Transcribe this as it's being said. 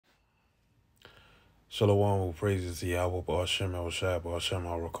Shalom, all praises to Yahweh, Ba'ashem, El-Shai, Ba'ashem,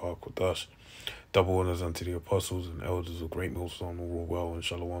 Al-Rakah, Kodash. Double honors unto the apostles and elders of Great Millstone who rule well, and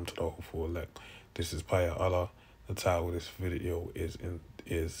shalom to the hopeful elect. This is Paya Allah. The title of this video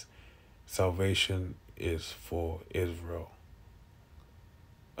is Salvation is for Israel.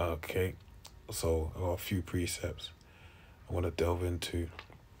 Okay, so I got a few precepts I want to delve into.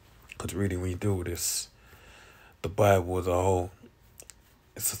 Because really when you deal with this, the Bible as a whole,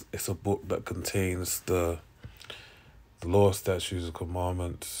 it's a book that contains the law, statutes, and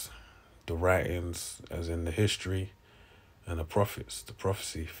commandments, the writings, as in the history, and the prophets, the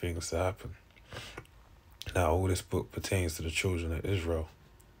prophecy, things that happen. Now, all this book pertains to the children of Israel,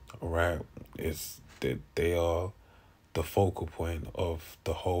 all right? It's that they are the focal point of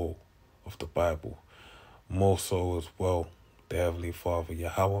the whole of the Bible. More so as well, the Heavenly Father,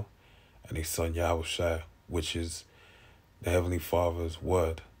 Yahweh, and His Son, Yahushua, which is the Heavenly Father's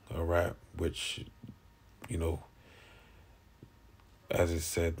word, all right? Which, as it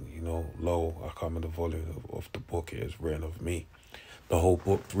said, lo, I come in the volume of the book, it is written of me. The whole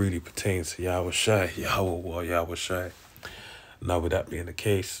book really pertains to Yahushua, Yahweh, Yahushua. Now, with that being the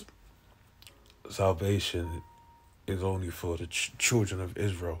case, salvation is only for the children of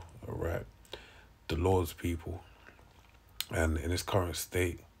Israel, all right? The Lord's people. And in this current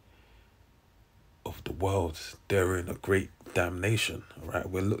state of the world, they're in a great damnation, all right?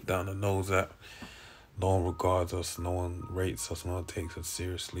 We're looked down the nose at. No one regards us, no one rates us, no one takes us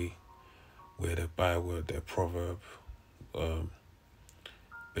seriously. We're their byword, their proverb.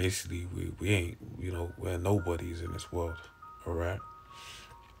 Basically, we ain't, we're nobodies in this world, all right?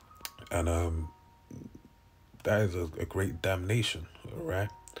 And that is a great damnation, all right?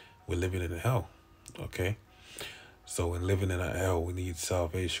 We're living in hell, okay? So in living in a hell, we need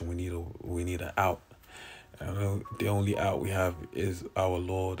salvation. We need an out. And the only out we have is our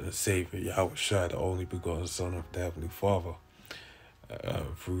Lord and Savior, Yahushua, the only begotten Son of the Heavenly Father.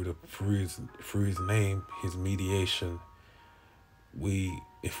 Through his name, his mediation,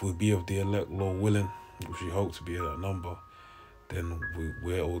 if we be of the elect, Lord willing, which we hope to be at that number, then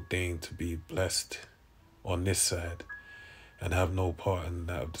we're ordained to be blessed on this side and have no part in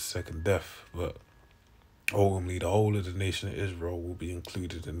that of the second death. But ultimately, the whole of the nation of Israel will be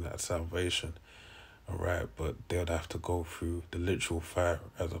included in that salvation. All right, but they'll have to go through the literal fire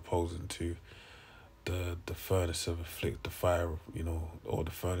as opposed to the furnace of the fire, or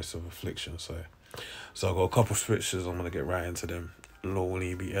the furnace of affliction. So I've got a couple scriptures. I'm going to get right into them. Lord, will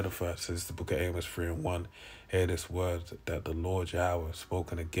you be edified? Says the book of Amos 3:1. Hear this word that the Lord Yahweh has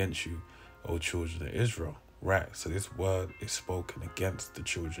spoken against you, O children of Israel. Right, so this word is spoken against the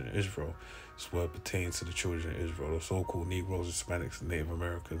children of Israel. This word pertains to the children of Israel, the so-called Negroes, Hispanics, and Native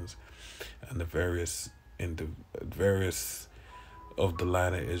Americans, and the various of the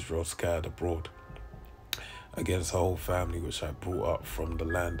line of Israel scattered abroad, against the whole family which I brought up from the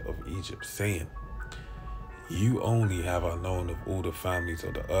land of Egypt, saying, you only have I known of all the families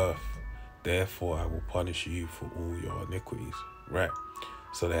of the earth, therefore I will punish you for all your iniquities. Right,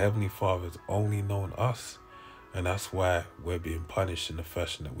 so the Heavenly Father has only known us, and that's why we're being punished in the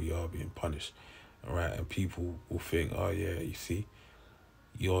fashion that we are being punished. All right, and people will think, oh yeah, you see,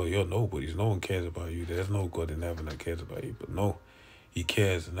 you're nobodies. No one cares about you. There's no God in heaven that cares about you. But no, He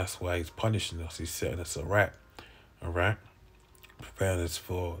cares, and that's why He's punishing us. He's setting us right. All right, preparing us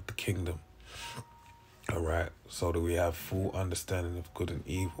for the kingdom. All right, so that we have full understanding of good and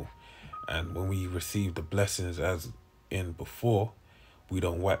evil. And when we receive the blessings as in before, we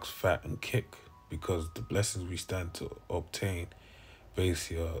don't wax fat and kick, because the blessings we stand to obtain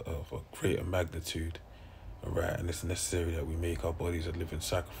basically are of a greater magnitude. All right, and it's necessary that we make our bodies a living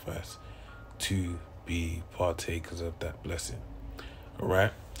sacrifice to be partakers of that blessing. All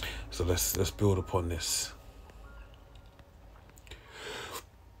right, so let's build upon this.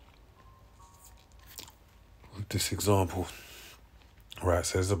 With this example, right,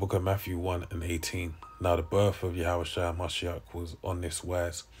 says the book of Matthew 1:18. Now the birth of Yahushua Mashiach was on this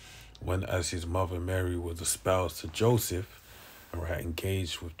wise, when as his mother Mary was espoused to Joseph, all right,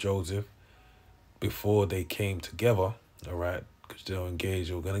 engaged with Joseph, before they came together, all right, because they were engaged,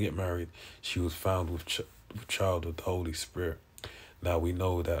 they were going to get married, she was found with child of the Holy Spirit. Now we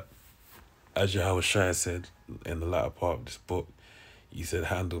know that, as Yahushua said in the latter part of this book, he said,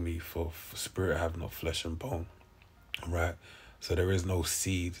 handle me, for spirit have not flesh and bone. All right, so there is no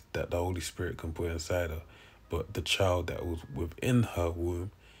seed that the Holy Spirit can put inside her, but the child that was within her womb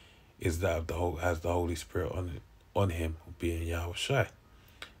is that of has the Holy Spirit on him, being Yahushua.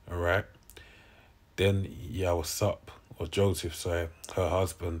 All right. Then Yahusup, or Joseph, sorry, her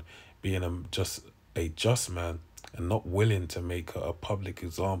husband, being a just man, and not willing to make her a public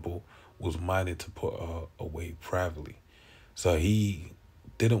example, was minded to put her away privately. So he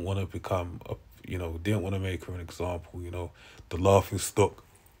didn't want to become a, didn't want to make her an example, the laughing stock,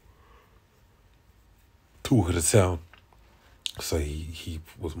 talk of the town. So he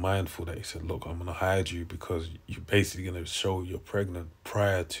was mindful that he said, look, I'm going to hide you because you're basically going to show you're pregnant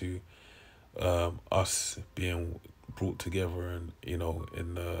prior to us being brought together and, in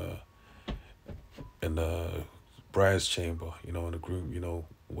the bride's chamber, in the groom,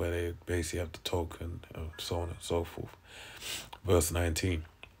 where they basically have the token and so on and so forth. Verse 19.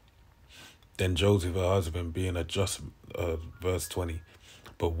 Then Joseph, her husband, being a just, verse 20.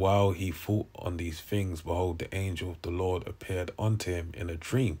 But while he thought on these things, behold, the angel of the Lord appeared unto him in a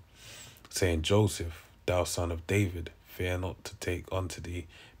dream, saying, Joseph, thou son of David, fear not to take unto thee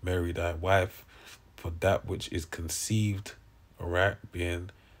Mary thy wife, for that which is conceived, being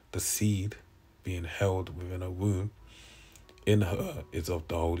the seed, being held within her womb, in her is of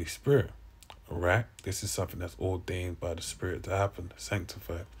the Holy Spirit. This is something that's ordained by the Spirit to happen,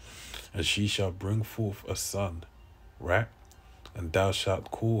 sanctified. And she shall bring forth a son, and thou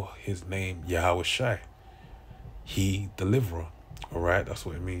shalt call his name Yahushai, he deliverer. That's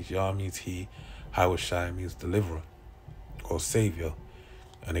what it means. Yah means he, Yahushai means deliverer or savior.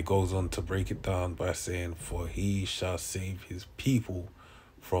 And it goes on to break it down by saying, for he shall save his people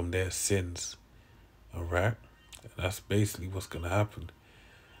from their sins. And that's basically what's going to happen.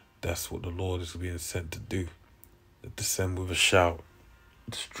 That's what the Lord is being sent to do. To descend with a shout,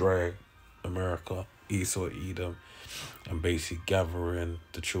 destroy America, Esau, Edom, and basically gathering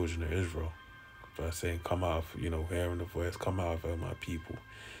the children of Israel by saying, come out of, hearing the voice, come out of her, my people.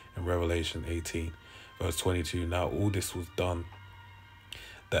 In Revelation 18, verse 22, now all this was done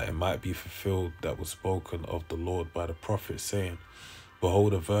that it might be fulfilled that was spoken of the Lord by the prophet, saying,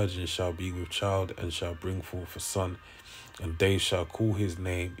 behold, a virgin shall be with child and shall bring forth a son, and they shall call his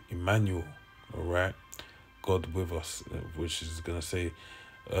name Emmanuel, God with us, which is going to say,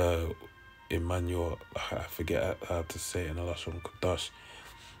 Emmanuel, I forget how to say it in Lashon Kodash,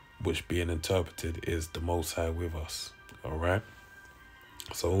 which being interpreted is the Most High with us.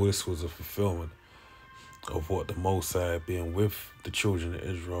 So all this was a fulfillment of what the Most High being with the children of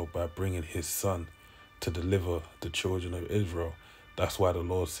Israel by bringing his son to deliver the children of Israel. That's why the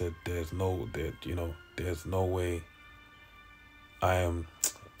Lord said there's no way I am,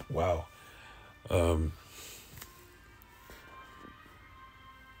 wow.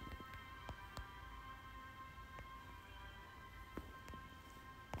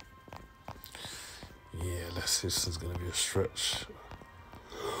 This is going to be a stretch.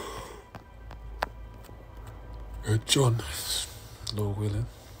 John, Lord willing.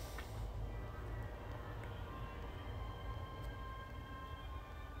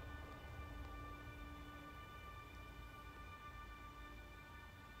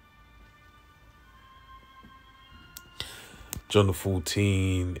 John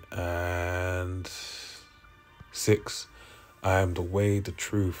 14 and 6. I am the way, the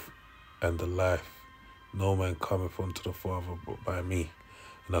truth, and the life. No man cometh unto the Father but by me.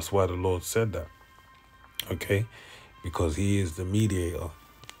 And that's why the Lord said that. Because he is the mediator.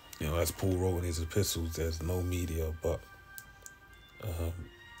 As Paul wrote in his epistles, there's no mediator, but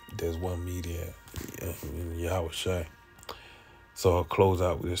there's one mediator, in Yahushua. So I'll close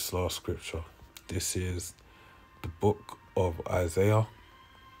out with this last scripture. This is the book of Isaiah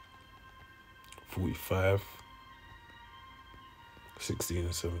 45, 16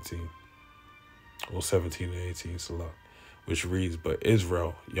 and 17. Or 17 and 18, Salah. Which reads, but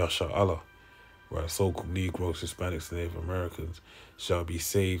Israel, Yasha Allah, so-called Negroes, Hispanics, and Native Americans, shall be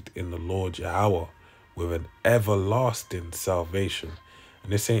saved in the Lord Yahweh with an everlasting salvation.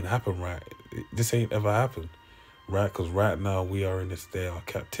 And this ain't happened, This ain't ever happened, Because right now we are in this day of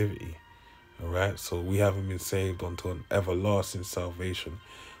captivity, So we haven't been saved unto an everlasting salvation,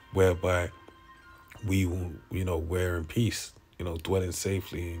 whereby we will, we're in peace, dwelling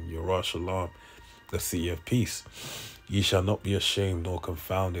safely in Yerushalayim, the city of peace. Ye shall not be ashamed nor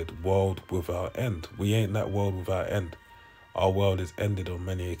confounded, world without end. We ain't that world without end. Our world is ended on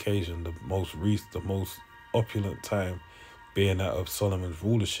many occasions. The most opulent time being that of Solomon's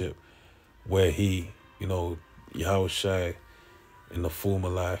rulership, where he, Yahushua in the former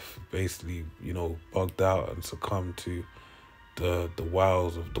life basically, bugged out and succumbed to the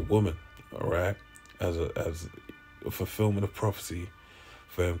wiles of the woman, as a fulfillment of prophecy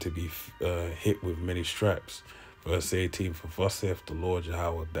for him to be hit with many stripes. Verse 18, for thus saith the Lord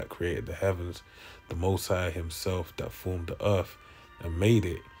Yahweh that created the heavens, the Most High himself that formed the earth and made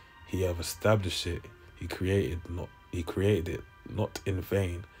it. He have established it. He created it not in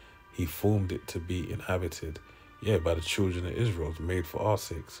vain. He formed it to be inhabited. Yeah, by the children of Israel, made for our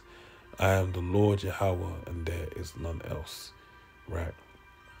sakes. I am the Lord Yahweh, and there is none else. Right.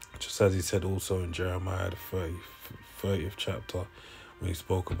 Just as he said also in Jeremiah the 30th chapter, when he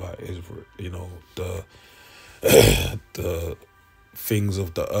spoke about Israel, the the things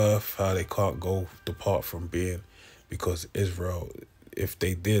of the earth, how they can't go depart from being, because Israel, if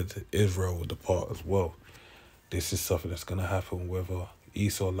they did, Israel would depart as well. This is something that's going to happen whether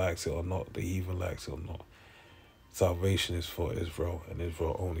Esau likes it or not, the heathen likes it or not. Salvation is for Israel and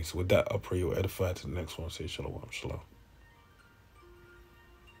Israel only. So with that, I pray you're edified to the next one. Say shalom, shalom.